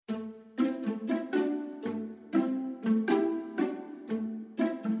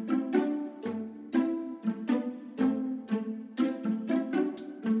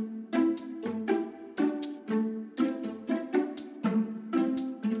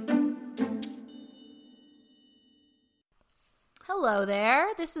Hello there,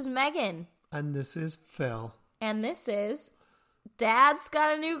 this is Megan. And this is Phil. And this is Dad's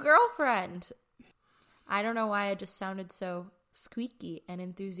Got a New Girlfriend. I don't know why I just sounded so squeaky and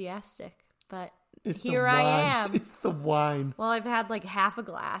enthusiastic, but here I am. It's the wine. Well, I've had like half a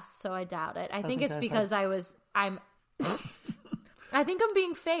glass, so I doubt it. I think it's because I'm I think I'm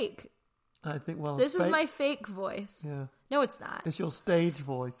being fake. I think, well, this is my fake voice. Yeah. No, it's not. It's your stage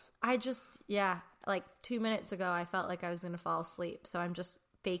voice. Like 2 minutes ago, I felt like I was going to fall asleep. So I'm just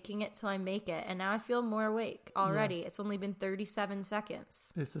faking it till I make it. And now I feel more awake already. Yeah. It's only been 37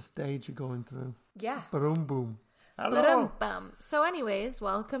 seconds. It's a stage you're going through. Yeah. Boom, boom. Hello. Ba-dum-bum. So anyways,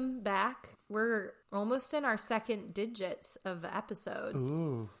 welcome back. We're almost in our second digits of episodes.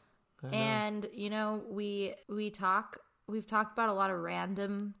 Ooh. And, you know, we've talked about a lot of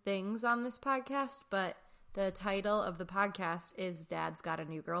random things on this podcast, but the title of the podcast is Dad's Got a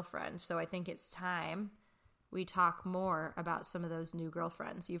New Girlfriend. So I think it's time we talk more about some of those new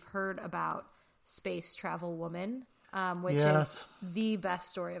girlfriends. You've heard about Space Travel Woman, which is the best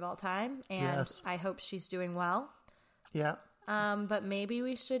story of all time. And I hope she's doing well. Yeah. But maybe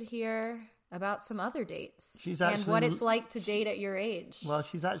we should hear about some other dates. And what it's like to date at your age. Well,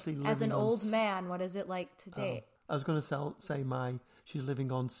 she's actually living as an old man, what is it like to date? I was going to say she's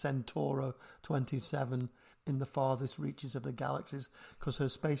living on Centauro 27 in the farthest reaches of the galaxies because her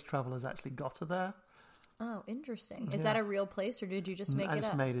space travel has actually got her there. Oh, interesting. Is that a real place or did you just make it up? I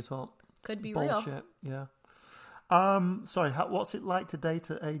just made it up. Could be bullshit. Real. Yeah. Sorry, what's it like to date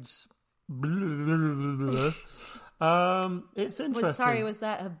at age... It's interesting. Was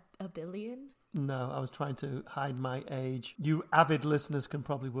that a billion? No, I was trying to hide my age. You avid listeners can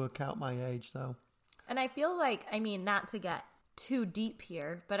probably work out my age, though. And I feel like, not to get too deep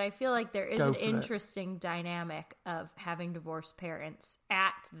here, but I feel like there is an interesting dynamic of having divorced parents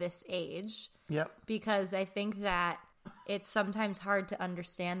at this age. Yep. Because I think that it's sometimes hard to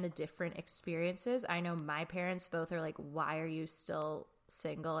understand the different experiences. I know my parents both are like, why are you still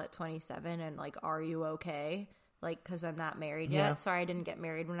single at 27? And like, are you okay? Like, because I'm not married yet. Yeah. Sorry, I didn't get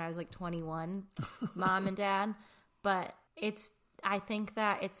married when I was like 21, Mom and Dad. But I think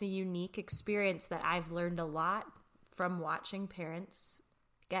that it's a unique experience that I've learned a lot from watching parents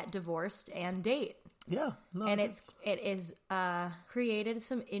get divorced and date. Yeah. No, and it is created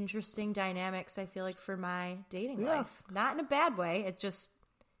some interesting dynamics, I feel like, for my dating life. Not in a bad way. It just,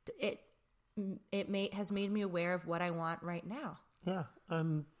 has made me aware of what I want right now. Yeah.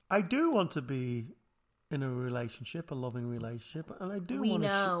 And I do want to be in a relationship, a loving relationship. And I do want to... We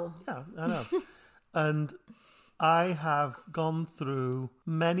know. Yeah, I know. And I have gone through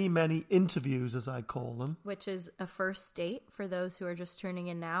many, many interviews, as I call them. Which is a first date for those who are just turning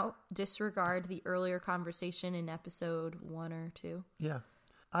in now. Disregard the earlier conversation in episode 1 or 2. Yeah.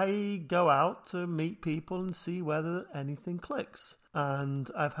 I go out to meet people and see whether anything clicks.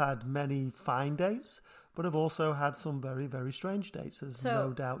 And I've had many fine dates, but I've also had some very, very strange dates, as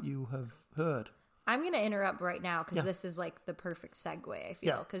no doubt you have heard. I'm going to interrupt right now because this is like the perfect segue, I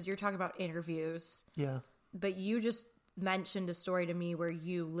feel. Because you're talking about interviews. Yeah. But you just mentioned a story to me where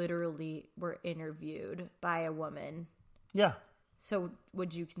you literally were interviewed by a woman. Yeah. So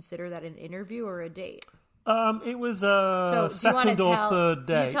would you consider that an interview or a date? It was a second or third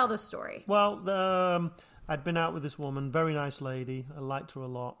date. You tell the story. Well, I'd been out with this woman, very nice lady. I liked her a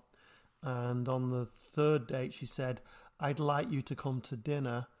lot. And on the third date, she said, I'd like you to come to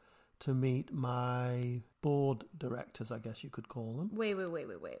dinner to meet my board directors, I guess you could call them. Wait.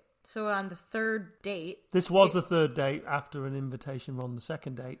 So on the third date... This was the third date after an invitation on the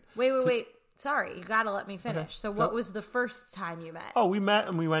second date. Wait. Sorry, you got to let me finish. Okay. So what was the first time you met? Oh, we met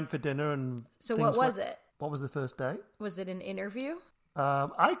and we went for dinner and... So what was it? What was the first date? Was it an interview?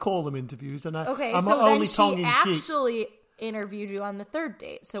 I call them interviews and I'm so only then she actually interviewed you on the third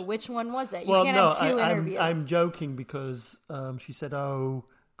date. So which one was it? You can't have two interviews. I'm joking because she said,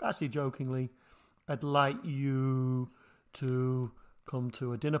 actually jokingly, I'd like you to come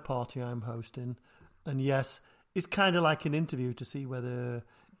to a dinner party I'm hosting. And yes, it's kind of like an interview to see whether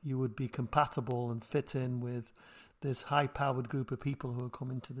you would be compatible and fit in with this high-powered group of people who are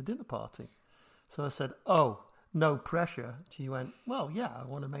coming to the dinner party. So I said, no pressure. She went, well, yeah, I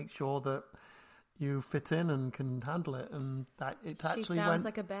want to make sure that you fit in and can handle it. And that it actually She sounds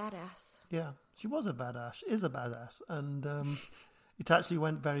like a badass. Yeah, she was a badass, is a badass. And it actually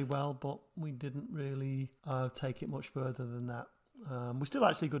went very well, but we didn't really take it much further than that. We're still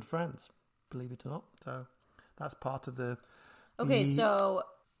actually good friends, believe it or not. So that's part of the... Okay, so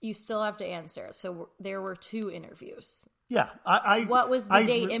you still have to answer. So there were 2 interviews. Yeah. What was the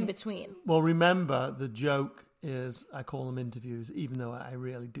date in between? Well, remember, the joke is I call them interviews, even though I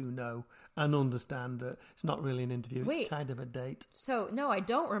really do know and understand that it's not really an interview. Wait. It's kind of a date. So, no, I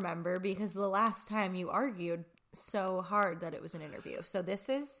don't remember because the last time you argued so hard that it was an interview. So this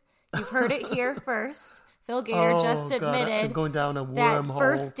is, you've heard it here first. Phil Gator just God, I'm admitted going down a that wormhole,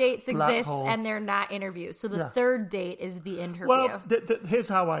 first dates black exist hole. and they're not interviews. So the third date is the interview. Well, here's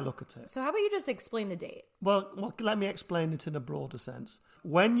how I look at it. So how about you just explain the date? Well, let me explain it in a broader sense.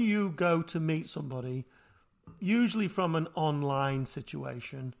 When you go to meet somebody, usually from an online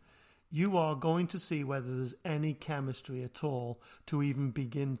situation, you are going to see whether there's any chemistry at all to even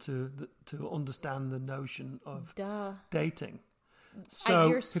begin to understand the notion of dating. So,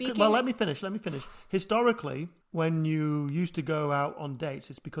 you're speaking... well, let me finish. Historically, when you used to go out on dates,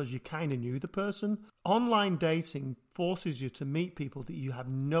 it's because you kind of knew the person. Online dating forces you to meet people that you have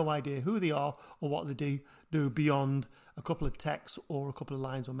no idea who they are or what they do beyond a couple of texts or a couple of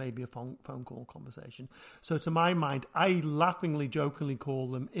lines or maybe a phone call conversation. So to my mind, I laughingly, jokingly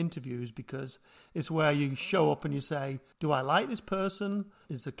call them interviews because it's where you show up and you say, do I like this person?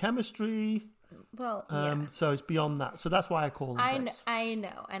 Is there chemistry? Well, yeah. So it's beyond that. So that's why I call them dates. I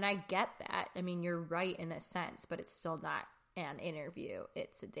know, and I get that. I mean, you're right in a sense, but it's still not an interview.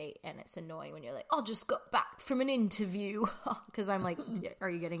 It's a date, and it's annoying when you're like, I'll just got back from an interview. Because I'm like, are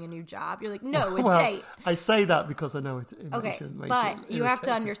you getting a new job? You're like, no, a date. I say that because I know it okay, but you have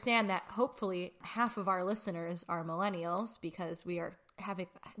to understand that hopefully half of our listeners are millennials because we have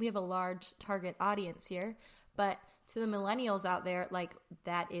a large target audience here. But to the millennials out there, like,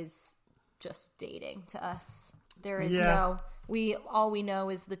 that is just dating to us. There is all we know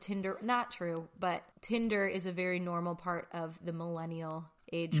is the Tinder. Not true, but Tinder is a very normal part of the millennial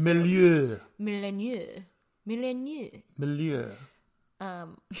age group. Milieu. I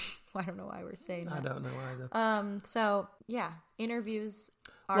don't know why we're saying that. I don't know either. So yeah, interviews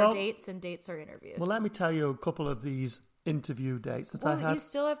are dates and dates are interviews. Well, let me tell you a couple of these interview dates that I had. You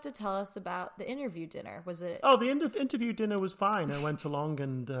still have to tell us about the interview dinner. Was it? Oh, the interview dinner was fine. I went along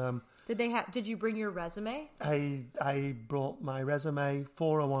and. Did you bring your resume? I brought my resume,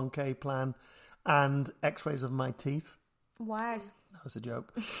 401k plan, and X-rays of my teeth. Why? That was a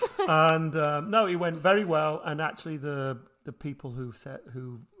joke. And no, it went very well. And actually, the people who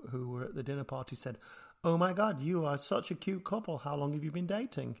were at the dinner party said, "Oh my God, you are such a cute couple. How long have you been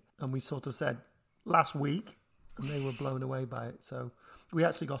dating?" And we sort of said, "Last week," and they were blown away by it. So we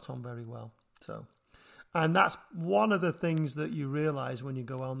actually got on very well. So. And that's one of the things that you realize when you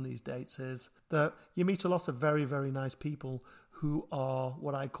go on these dates is that you meet a lot of very, very nice people who are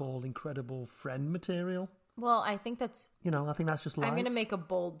what I call incredible friend material. Well, I think that's... I think that's just life. I'm going to make a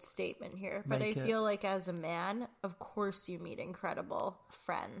bold statement here, but I feel like as a man, of course you meet incredible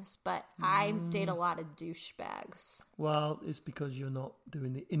friends, but I date a lot of douchebags. Well, it's because you're not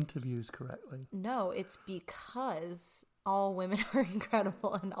doing the interviews correctly. No, it's because... all women are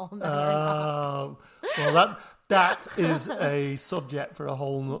incredible and all men are not. Well, that is a subject for a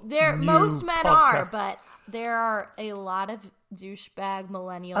whole new most men podcast. are, but there are a lot of douchebag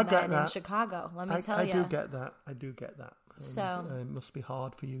millennial men in Chicago. Let me tell you. I do get that. So it must be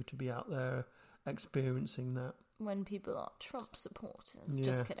hard for you to be out there experiencing that. When people are Trump supporters.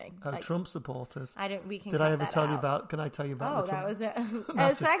 Just kidding. Oh, Trump supporters. Did I ever tell you about? Can I tell you about? That was a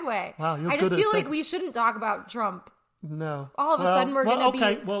segue. Wow, you're I good just feel like we shouldn't talk about Trump. No. All of a sudden we're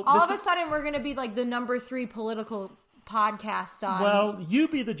going to be like the number 3 political podcast on. Well, you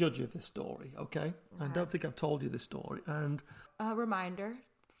be the judge of this story, okay? I don't think I've told you this story. And a reminder,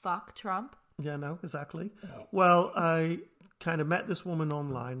 fuck Trump. Yeah, no, exactly. Well, I kind of met this woman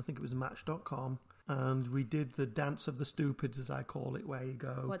online. I think it was Match.com. And we did the dance of the stupids, as I call it, where you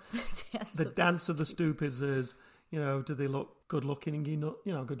go. What's the dance? The dance of the stupids is, do they look good looking?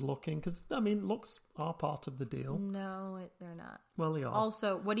 Good looking? Because, looks are part of the deal. No, they're not. Well, they are.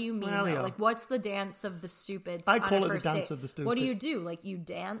 Also, what do you mean? Like, what's the dance of the stupids? I call it the dance of the stupids. What do you do? Like, you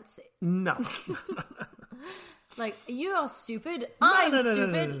dance? No. Like, you are stupid. I'm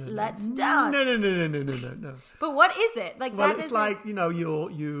stupid. Let's dance. No. But what is it? Like, well, it's like,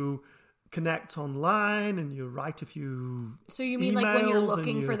 you connect online and you write a few So you mean like when you're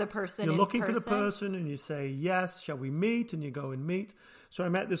looking for the person You're looking for the person and you say, yes, shall we meet? And you go and meet. So I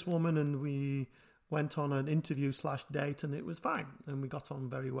met this woman and we went on an interview/date and it was fine. And we got on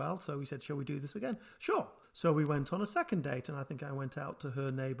very well. So we said, shall we do this again? Sure. So we went on a second date and I think I went out to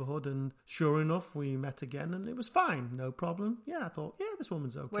her neighborhood and sure enough, we met again and it was fine. No problem. Yeah, I thought, this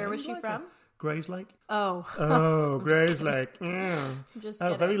woman's okay. Where was she from? Grayslake. Oh, Grayslake. Yeah. Just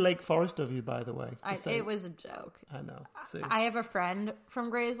very Lake Forest of you, by the way. It was a joke. I know. See. I have a friend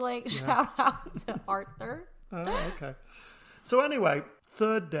from Grayslake. Yeah. Shout out to Arthur. Oh, okay. So anyway,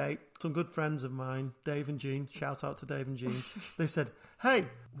 Third date, some good friends of mine, Dave and Jean, shout out to Dave and Jean, they said, hey,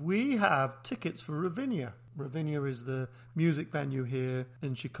 we have tickets for Ravinia. Ravinia is the music venue here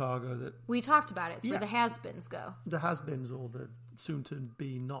in Chicago that We talked about it. It's where the has-beens go. the has-beens or the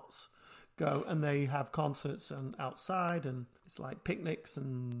soon-to-be nots go, and they have concerts and outside, and it's like picnics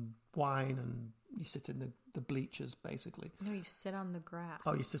and wine, and you sit in the bleachers, basically. No, you sit on the grass.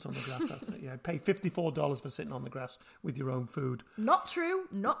 Oh, you sit on the grass, that's it. Yeah, pay $54 for sitting on the grass with your own food. Not true.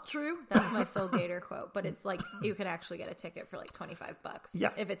 Not true. That's my Phil Gator quote. But it's like you can actually get a ticket for like $25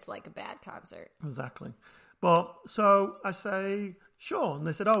 Yeah. if it's like a bad concert. Exactly. But so I say, sure. And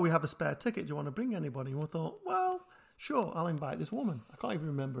they said, oh, we have a spare ticket. Do you want to bring anybody? And we thought, well, sure, I'll invite this woman. I can't even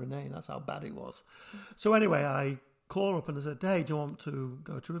remember her name. That's how bad it was. So anyway, I call her up and I said, hey, do you want to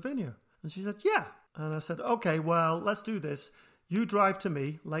go to Ravinia? And she said, yeah. And I said, okay, well, let's do this. You drive to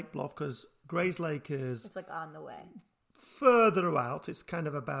me, Lake Bluff, because Grays Lake is It's like on the way. further out. It's kind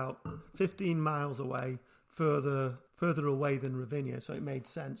of about 15 miles away, further away than Ravinia. So it made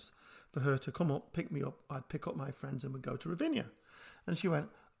sense for her to come up, pick me up. I'd pick up my friends and we'd go to Ravinia. And she went,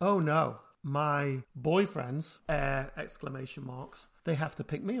 oh no, my boyfriends, exclamation marks, they have to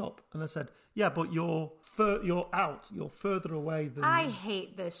pick me up. And I said, yeah, but you're out. You're further away than... I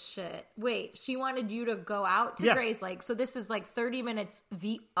hate this shit. Wait, she wanted you to go out to Yeah. Grays Lake. So this is like 30 minutes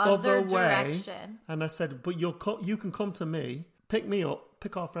the other direction. And I said, but you can come to me, pick me up,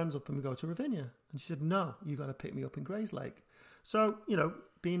 pick our friends up, and we go to Ravinia. And she said, no, you got to pick me up in Grays Lake. So,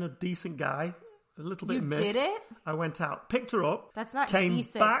 being a decent guy, a little bit You miffed, did it? I went out, picked her up. That's not came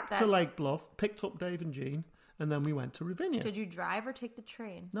decent. back to That's- Lake Bluff, picked up Dave and Jean, and then we went to Ravinia. Did you drive or take the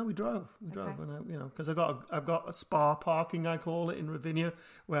train? No, we drove. Okay. And because I've got a spa parking, I call it, in Ravinia,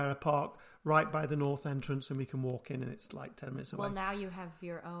 where I park right by the north entrance, and we can walk in, and it's like 10 minutes away. Well, now you have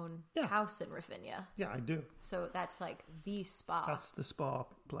your own Yeah. house in Ravinia. Yeah, I do. So that's like the spa. That's the spa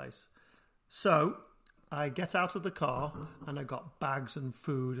place. So I get out of the car, and I got bags and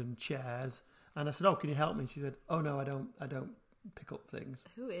food and chairs, and I said, "Oh, can you help me?" She said, "Oh no, I don't pick up things."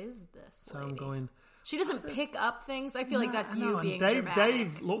 Who is this So lady? I'm going. She doesn't pick up things. I feel like that's you and being Dave, dramatic.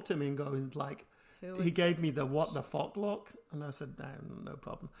 Dave looked at me and going like, Who he is gave this? me the what the fuck look, and I said, no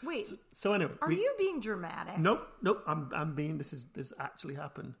problem. Wait, So anyway, are you being dramatic? Nope. I'm being. This actually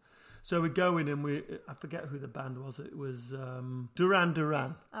happened. So we go in and I forget who the band was. It was Duran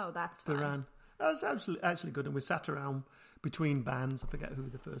Duran. Oh, that's fine. Duran. That was actually good. And we sat around between bands. I forget who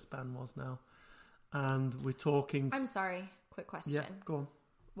the first band was now. And we're talking. I'm sorry. Quick question. Yeah, go on.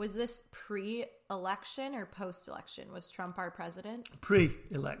 Was this pre-election or post-election? Was Trump our president?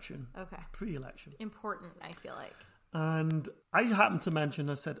 Pre-election. Okay. Pre-election. Important, I feel like. And I happened to mention,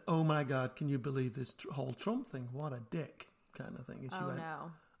 I said, oh my God, can you believe this whole Trump thing? What a dick kind of thing. And she Oh, went,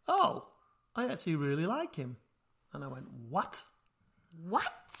 no. oh, I actually really like him. And I went, what? What?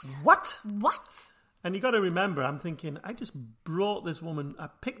 What? What? And you got to remember, I'm thinking, I just brought this woman, I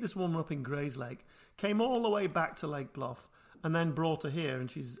picked this woman up in Grays Lake, came all the way back to Lake Bluff, and then brought her here, and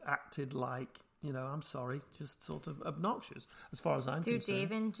she's acted like, I'm sorry, just sort of obnoxious, as far as I'm Do concerned.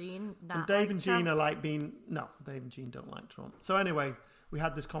 Dave and Jean not And Dave like and Jean Trump? are like being, no, Dave and Jean don't like Trump. So anyway, we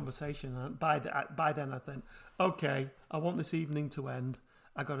had this conversation, and by then I think, okay, I want this evening to end.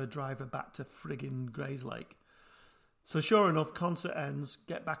 I got to drive her back to friggin' Grays Lake. So sure enough, concert ends,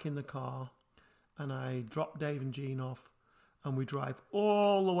 get back in the car, and I drop Dave and Jean off, and we drive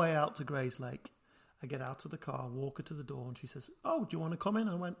all the way out to Grays Lake. I get out of the car, walk her to the door, and she says, oh, do you want to come in?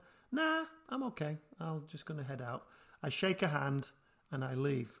 I went, nah, I'm okay. I'm just going to head out. I shake her hand, and I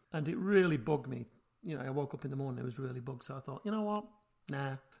leave. And it really bugged me. I woke up in the morning, it was really bugged, so I thought, you know what?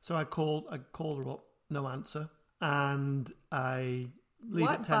 Nah. So I called her up, no answer, and I leave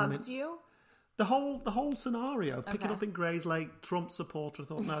What at 10 bugged minutes. you? The whole scenario, picking Okay. up in Grays Lake, Trump supporter. I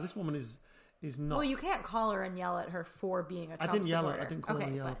thought, no, this woman is not. Well, you can't call her and yell at her for being a Trump I didn't yell supporter. at. I didn't call her Okay,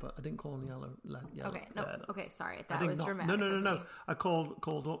 and yell, but- but I didn't call and yell. Okay, no, okay, sorry. I That did was not. dramatic. No. of me. I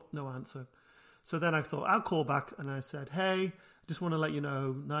called up, no answer. So then I thought, I'll call back, and I said, hey, I just want to let you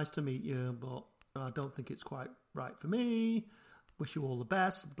know, nice to meet you, but I don't think it's quite right for me. Wish you all the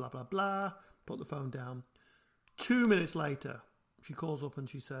best, blah, blah, blah. Put the phone down. 2 minutes later, she calls up and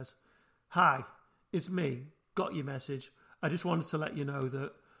she says, hi, it's me. Got your message. I just wanted to let you know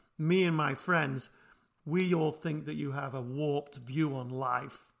that me and my friends, we all think that you have a warped view on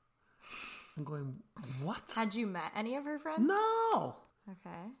life. I'm going, what? Had you met any of her friends? No.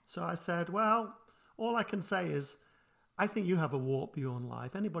 Okay. So I said, well, all I can say is, I think you have a warped view on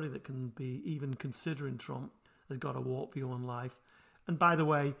life. Anybody that can be even considering Trump has got a warped view on life. And by the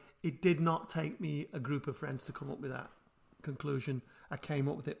way, it did not take me a group of friends to come up with that conclusion. I came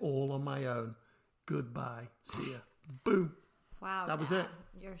up with it all on my own. Goodbye. See ya. Boom. Wow, That was Dad. it.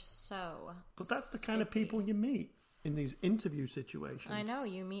 You're so But that's the kind of spiffy. people you meet in these interview situations. I know,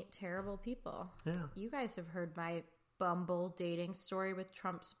 you meet terrible people. Yeah. You guys have heard my Bumble dating story with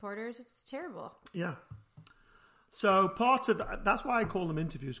Trump supporters. It's terrible. Yeah. So that's why I call them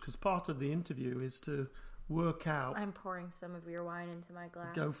interviews, because part of the interview is to work out. I'm pouring some of your wine into my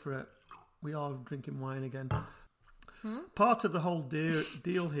glass. Go for it. We are drinking wine again. Part of the whole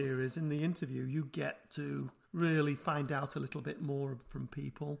deal here is in the interview, you get to really find out a little bit more from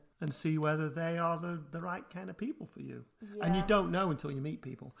people and see whether they are the right kind of people for you. Yeah. And you don't know until you meet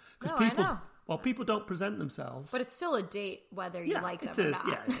people. Because No, I people, know. well, people don't present themselves. But it's still a date whether you like them it is. or not.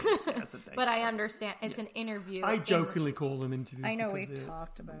 Yeah, it is. Yeah, it's a date. But I understand. It's an interview. I in jokingly call them interviews. I know because we've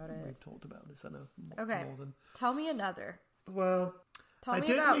talked about it. We've talked about this, I know. Okay. More than... Tell me another. Well, Tell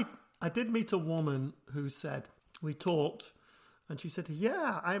me about... I did meet a woman who said, we talked, and she said,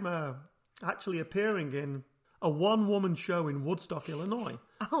 yeah, I'm actually appearing in a one-woman show in Woodstock, Illinois.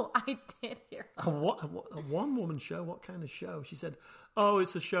 Oh, I did hear. A one-woman show? What kind of show? She said, oh,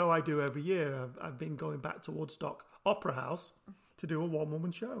 it's a show I do every year. I've been going back to Woodstock Opera House to do a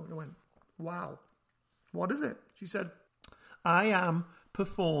one-woman show. And I went, wow, what is it? She said, I am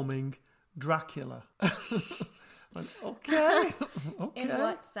performing Dracula. I went, okay. In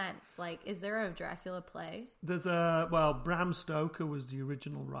what sense? Like, is there a Dracula play? There's Bram Stoker was the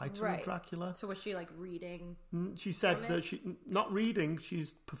original writer of Dracula. So was she like reading? She said that she not reading,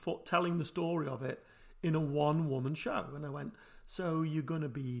 she's telling the story of it in a one-woman show. And I went, so you're going to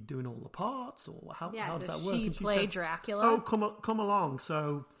be doing all the parts, or how does that work? She and play said, Dracula? Oh, come along.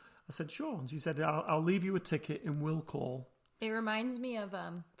 So I said, sure. And she said, I'll leave you a ticket and we'll call. It reminds me of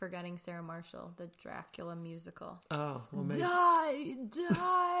Forgetting Sarah Marshall, the Dracula musical. Oh, well, maybe. Die.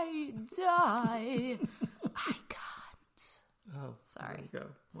 I can't. Oh, sorry. There you go.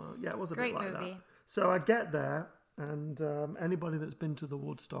 Well, yeah, it was a Great bit like movie. that. So I get there, and anybody that's been to the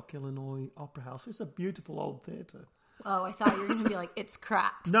Woodstock, Illinois Opera House, it's a beautiful old theatre. Oh, I thought you were going to be like, it's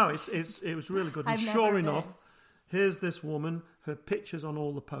crap. No, it was really good. And I've sure never enough, been. here's this woman, her pictures on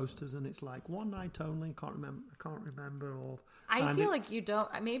all the posters, and it's like one night only. I can't remember. I feel like you don't.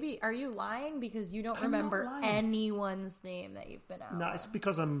 Maybe are you lying because you don't remember lying. anyone's name that you've been out? No, with? it's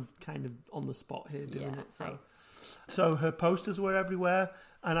because I'm kind of on the spot here doing Yeah, it. So her posters were everywhere,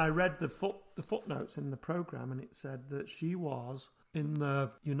 and I read the footnotes in the program, and it said that she was in the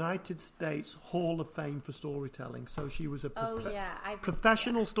United States Hall of Fame for storytelling. So she was a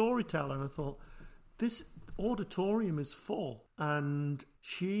professional storyteller, and I thought, this auditorium is full. And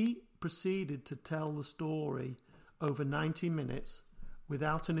she proceeded to tell the story over 90 minutes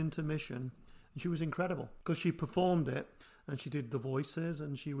without an intermission. And she was incredible because she performed it and she did the voices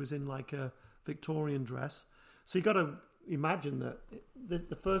and she was in like a Victorian dress. So you got to imagine that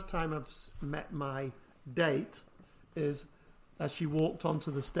the first time I've met my date is as she walked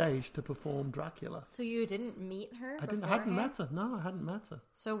onto the stage to perform Dracula. So you didn't meet her? I hadn't met her. No, I hadn't met her.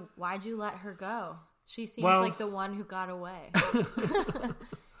 So why'd you let her go? She seems like the one who got away.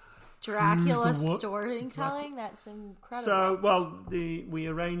 Dracula storytelling? That's incredible. So, we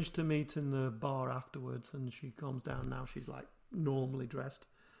arranged to meet in the bar afterwards, and she comes down now. She's like normally dressed,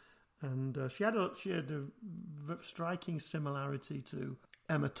 and she had a striking similarity to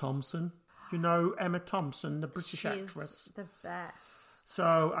Emma Thompson. You know Emma Thompson, the British actress. She's the best.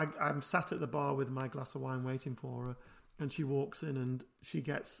 So I'm sat at the bar with my glass of wine waiting for her, and she walks in and she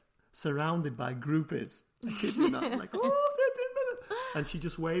gets surrounded by groupies. I kid you not. I'm like, oh, and she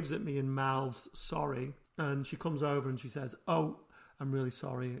just waves at me and mouths sorry. And she comes over and she says, oh, I'm really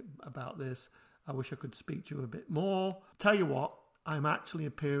sorry about this. I wish I could speak to you a bit more. Tell you what, I'm actually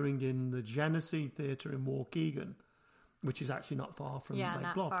appearing in the Genesee Theatre in Waukegan, which is actually not far from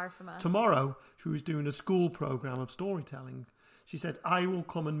Lake Bluff. Far from us. Tomorrow, she was doing a school program of storytelling. She said, I will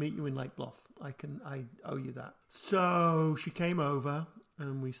come and meet you in Lake Bluff. I owe you that. So she came over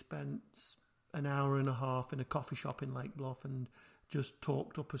and we spent an hour and a half in a coffee shop in Lake Bluff and just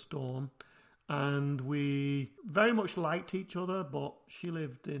talked up a storm. And we very much liked each other, but she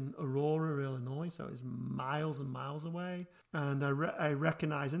lived in Aurora, Illinois, so it's miles and miles away. And I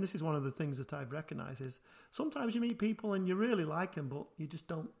recognize, and this is one of the things that I've recognized, is sometimes you meet people and you really like them, but you just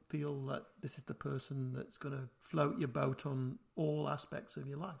don't feel that this is the person that's going to float your boat on all aspects of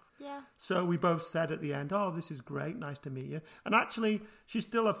your life. Yeah. So we both said at the end, oh, this is great, nice to meet you. And actually, she's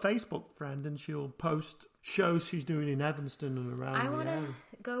still a Facebook friend, and she'll post shows she's doing in Evanston and around the area. I want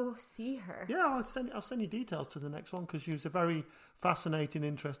to go see her. Yeah, I'll send you details to the next one because she was a very fascinating,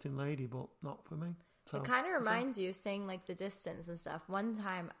 interesting lady, but not for me. So, it kind of reminds you, saying like the distance and stuff. One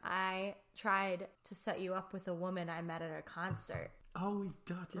time I tried to set you up with a woman I met at a concert, Oh,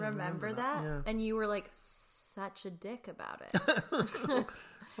 God, yeah. Remember that? Yeah. And you were like such a dick about it.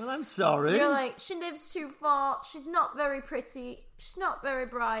 Well, I'm sorry. You're like, she lives too far. She's not very pretty. She's not very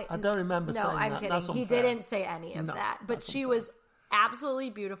bright. I don't remember saying that. No, I'm kidding. That's He unfair. didn't say any of No, that. But that's she unfair. was absolutely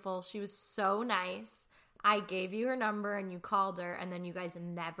beautiful. She was so nice. I gave you her number and you called her, and then you guys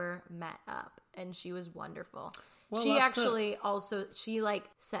never met up. And she was wonderful. Well, She that's actually also, she like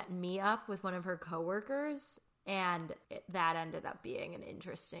set me up with one of her coworkers, and that ended up being an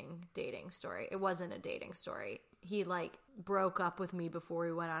interesting dating story. It wasn't a dating story. He like broke up with me before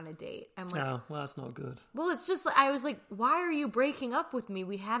we went on a date. I'm like, No, well, that's not good. well, it's just like, I was like, why are you breaking up with me?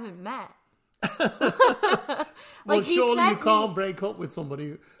 We haven't met. Well, he surely you sent can't me- break up with somebody who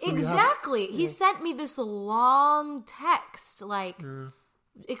you haven't- Exactly. He sent me this long text, like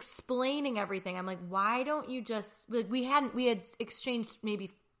explaining everything. I'm like, why don't you just like we had exchanged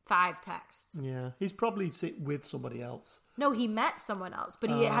maybe 5 texts. Yeah, he's probably with somebody else. No, he met someone else, but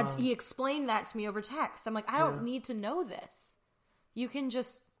he explained that to me over text. I'm like, I don't need to know this. You can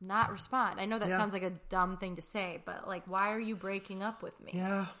just not respond. I know that sounds like a dumb thing to say, but like, why are you breaking up with me?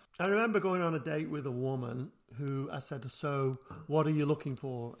 Yeah. I remember going on a date with a woman who I said, so what are you looking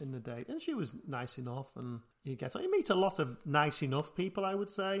for in the date? And she was nice enough, and you meet a lot of nice enough people, I would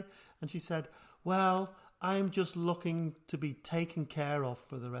say. And she said, well, I'm just looking to be taken care of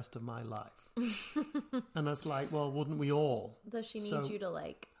for the rest of my life. And I was like, well, wouldn't we all? Does she need you to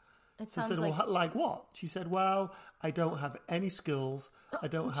like? It So I sounds said, like well, like what? She said, well, I don't have any skills. I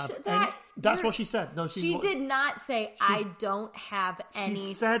don't have that- any... That's you're- what she said. No, she did not say I don't have any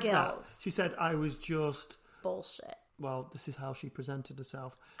she said skills. that. She said, I was just... Bullshit. Well, this is how she presented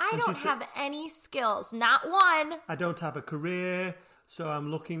herself. I And don't she said, have any skills, not one. I don't have a career, so I'm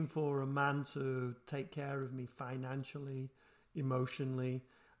looking for a man to take care of me financially, emotionally.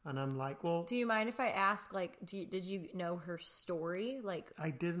 And I'm like, well, Do you mind if I ask, like, did you know her story? Like,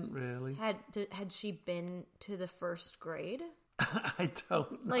 I didn't really. had she been to the first grade? I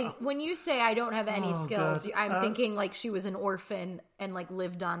don't know. Like, when you say I don't have any Oh, skills, God. I'm thinking like she was an orphan and like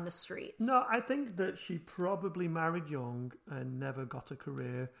lived on the streets. No, I think that she probably married young and never got a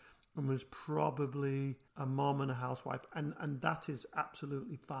career and was probably a mom and a housewife. And that is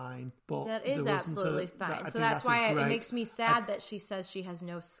absolutely fine. But That is there wasn't absolutely I fine. So think that's that why is it great. makes me sad that she says she has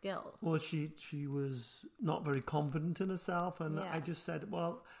no skill. Well, she was not very confident in herself, and Yeah. I just said,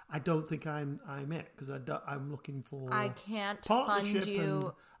 "Well, I don't think I'm it because I'm looking for I can't partnership, fund you.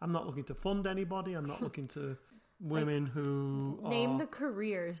 and I'm not looking to fund anybody. I'm not looking to women who Name are the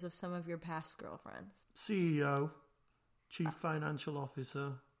careers of some of your past girlfriends. CEO, Chief Financial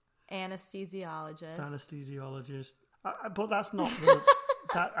Officer, Anesthesiologist. anesthesiologist. But that's not the,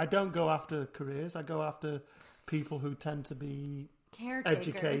 that. I don't go after careers. I go after people who tend to be Caretakers.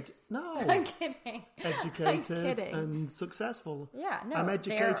 educated. No, I'm kidding. educated I'm kidding. and successful. Yeah, no. I'm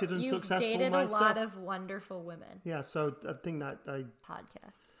educated and you've successful dated myself. a lot of wonderful women. Yeah, so I think that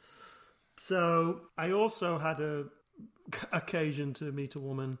Podcast. So I also had a occasion to meet a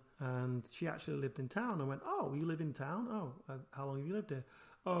woman, and she actually lived in town. I went, "Oh, you live in town? Oh, how long have you lived here?"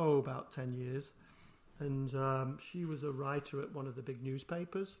 "Oh, about 10 years." And she was a writer at one of the big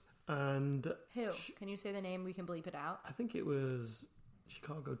newspapers, and Who? Can you say the name? We can bleep it out. I think it was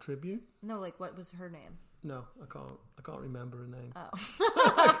Chicago Tribune. No, like what was her name? No, I can't remember her name. Oh.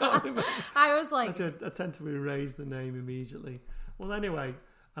 I was like, I tend to erase the name immediately. Well, anyway,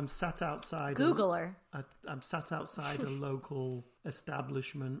 I'm sat outside. Google her. I'm sat outside a local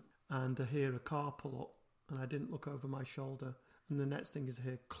establishment, and I hear a car pull up, and I didn't look over my shoulder. And the next thing is I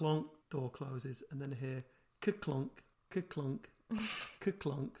hear clunk, door closes, and then I hear ka-clunk, ka-clunk,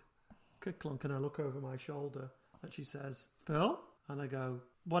 ka-clunk, ka-clunk, and I look over my shoulder, and she says, "Phil?" And I go,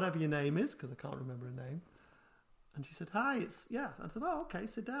 "Whatever your name is," because I can't remember her name. And she said, "Hi, it's..." Yeah. I said, "Oh, okay,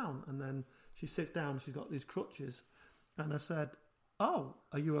 sit down." And then she sits down, she's got these crutches. And I said, "Oh,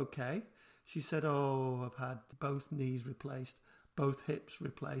 are you okay?" She said, "Oh, I've had both knees replaced, both hips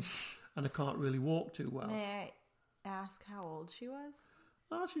replaced, and I can't really walk too well." May I ask how old she was?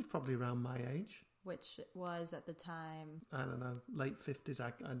 Oh, she's probably around my age. Which was at the time. I don't know, late 50s,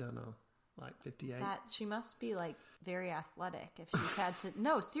 I don't know, like 58. That she must be like very athletic if she's had to.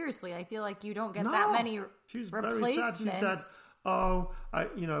 No, seriously, I feel like you don't get No, that many she was replacements. very sad. She said, "Oh,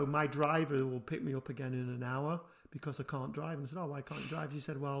 my driver will pick me up again in an hour because I can't drive." And I said, "Oh, why can't you drive?" She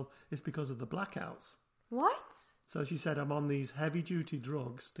said, "Well, it's because of the blackouts." What? So she said, "I'm on these heavy-duty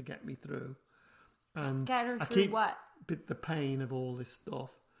drugs to get me through." And Get her I through keep what? the pain of all this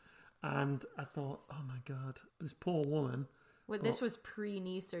stuff. And I thought, oh my God, this poor woman. Well, this was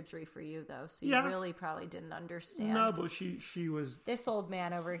pre-knee surgery for you, though, so Yeah. you really probably didn't understand. No, but she was, This old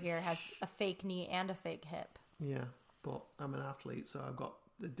man over here has a fake knee and a fake hip. yeah. but I'm an athlete, so I've got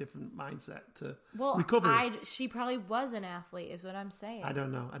a different mindset to Well, recovery. she probably was an athlete, is what I'm saying. I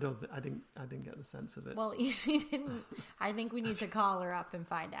don't know. I didn't get the sense of it. Well, she didn't. I think we need to call her up and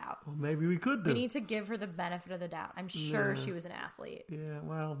find out. Well, maybe we could do. We need to give her the benefit of the doubt. I'm sure she was an athlete. Yeah,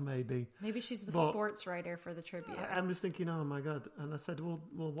 well, maybe. Maybe she's the But sports writer for the Tribune. I was thinking, oh my God. And I said,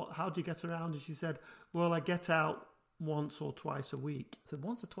 well, how do you get around? And she said, well, I get out once or twice a week. I said,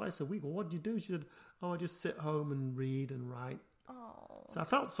 once or twice a week? Well, what do you do? She said, oh, I just sit home and read and write. Oh. So I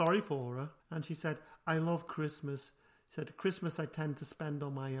felt sorry for her. And she said, I love Christmas. She said, Christmas I tend to spend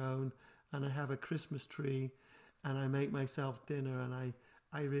on my own. And I have a Christmas tree. And I make myself dinner. And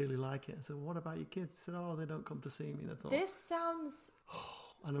I really like it. I said, well, what about your kids? She said, oh, they don't come to see me. And I thought... This sounds...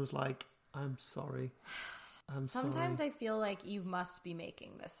 And I was like, I'm sorry. Sometimes sorry. I feel like you must be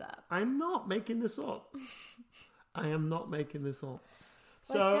making this up. I'm not making this up. I am not making this up.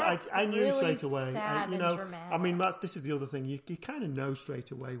 Like, So that's I knew really straight away. sad and dramatic. I mean, this is the other thing. You kind of know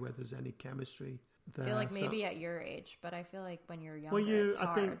straight away whether there's any chemistry there. I feel like So- maybe at your age, but I feel like when you're younger, Well, it's I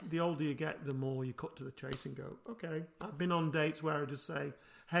hard. think the older you get, the more you cut to the chase and go, okay. I've been on dates where I just say,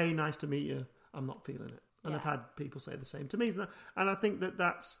 hey, nice to meet you. I'm not feeling it. And I've Yeah. had people say the same to me. And I think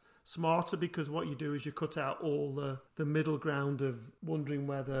that's smarter because what you do is you cut out all the middle ground of wondering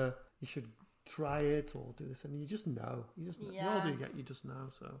whether you should try it or do this. And you just know. The Yeah. older you get, you just know.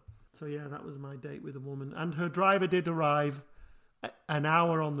 So yeah, that was my date with a woman. And her driver did arrive an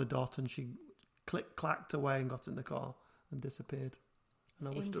hour on the dot, and she click-clacked away and got in the car and disappeared. And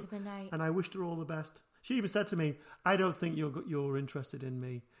I wished Into her, the night. and I wished her all the best. She even said to me, I don't think you're interested in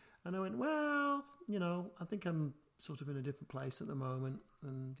me. And I went, well, I think I'm sort of in a different place at the moment.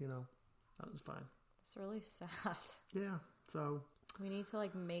 And, that was fine. It's really sad. Yeah, so... We need to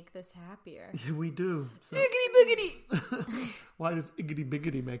make this happier. Yeah, we do. So, Biggity biggity. why does Iggity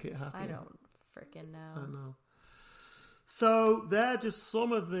Biggity make it happier? I don't freaking know. I know. So they're just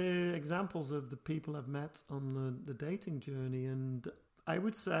some of the examples of the people I've met on the dating journey. And I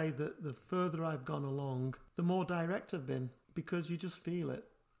would say that the further I've gone along, the more direct I've been, because you just feel it.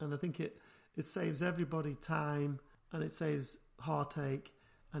 And I think it saves everybody time, and it saves heartache,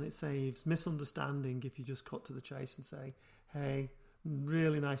 and it saves misunderstanding if you just cut to the chase and say, hey,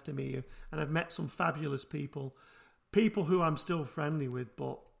 really nice to meet you. And I've met some fabulous people who I'm still friendly with,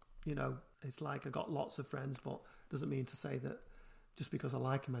 but, it's like I got lots of friends, but doesn't mean to say that just because I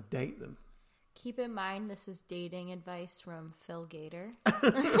like them, I date them. Keep in mind, this is dating advice from Phil Gator.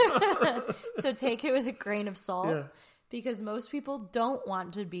 So take it with a grain of salt, Yeah. because most people don't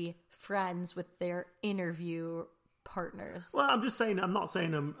want to be friends with their interview partners. Well, I'm just saying, I'm not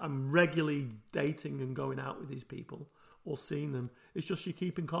saying I'm regularly dating and going out with these people or seeing them. It's just you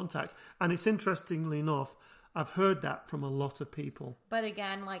keep in contact. And it's interestingly enough, I've heard that from a lot of people. But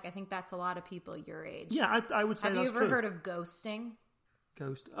again, I think that's a lot of people your age. Yeah, I would say Have that's you ever true. heard of ghosting?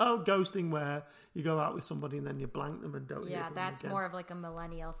 Ghosting, where you go out with somebody and then you blank them and don't hear Yeah, from them that's again. more of a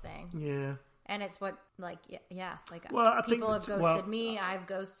millennial thing. Yeah. And it's what, Well, I think people have it's- ghosted well, me, I've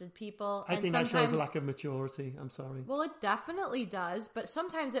ghosted people. I and think that sometimes, shows a lack of maturity. I'm sorry. Well, it definitely does, but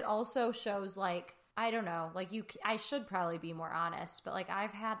sometimes it also shows, I don't know, I should probably be more honest, but,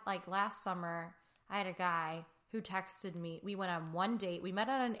 I've had, last summer, I had a guy who texted me. We went on one date. We met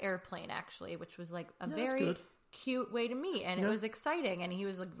on an airplane, actually, which was, a that's very good. cute way to meet, and Yeah. it was exciting, and he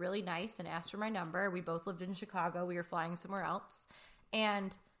was, really nice and asked for my number. We both lived in Chicago. We were flying somewhere else,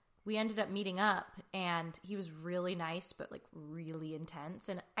 and we ended up meeting up, and he was really nice, but really intense.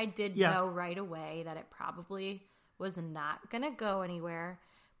 And I did know right away that it probably was not going to go anywhere.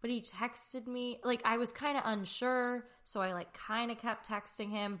 But he texted me, I was kind of unsure, so I kind of kept texting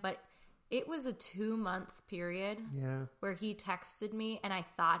him. But it was a 2-month period where he texted me, and I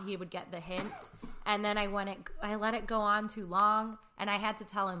thought he would get the hint. And then I let it go on too long, and I had to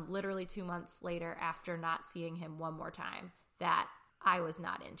tell him literally 2 months later, after not seeing him one more time, that I was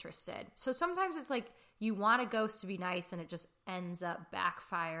not interested. So sometimes it's you want a ghost to be nice, and it just ends up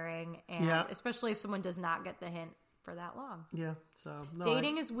backfiring. And especially if someone does not get the hint for that long. Yeah. So no,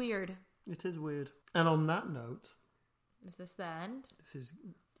 Dating is weird. it is weird. And on that note, Is this the end? this is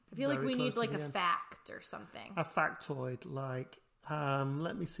I feel like very we need close to a the end. fact or something. A factoid,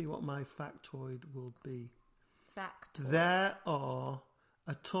 let me see what my factoid will be. Fact. There are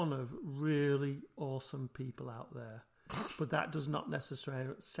a ton of really awesome people out there, but that does not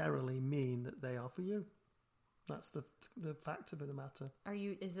necessarily mean that they are for you. That's the fact of the matter.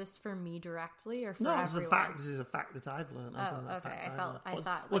 Is this for me directly or for No, everyone? it's a fact. This is a fact that I've learned. Oh, okay. I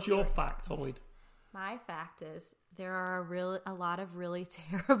thought. What's your factoid? My fact is there are a lot of really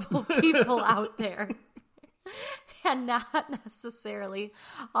terrible people out there. And not necessarily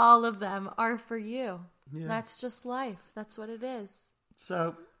all of them are for you. Yeah. That's just life. That's what it is.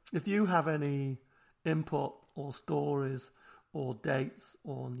 So if you have any input or stories or dates,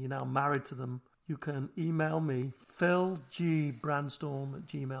 or you're now married to them, you can email me,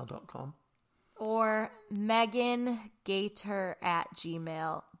 philgbrandstorm@gmail.com. Or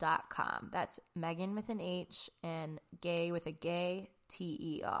megangater@gmail.com. That's Megan with an H and gay with a gay,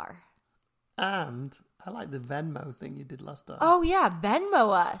 T-E-R. And I like the Venmo thing you did last time. Oh, yeah.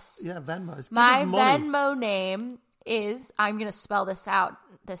 Venmo us. Yeah, Venmo. Give My us money. Venmo name is, I'm going to spell this out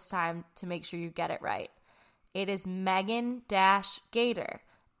this time to make sure you get it right. It is Megan-Gater.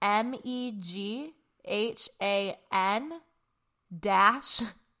 MEGAN-GAYTER.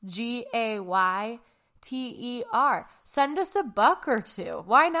 Send us a buck or two.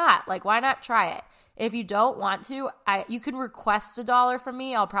 Why not? Why not try it? If you don't want to, you can request $1 from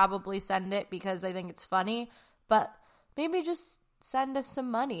me. I'll probably send it because I think it's funny. But maybe just send us some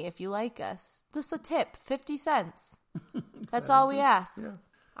money if you like us. Just a tip, 50 cents. That's all we ask. Yeah.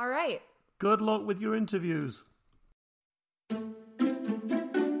 All right. Good luck with your interviews.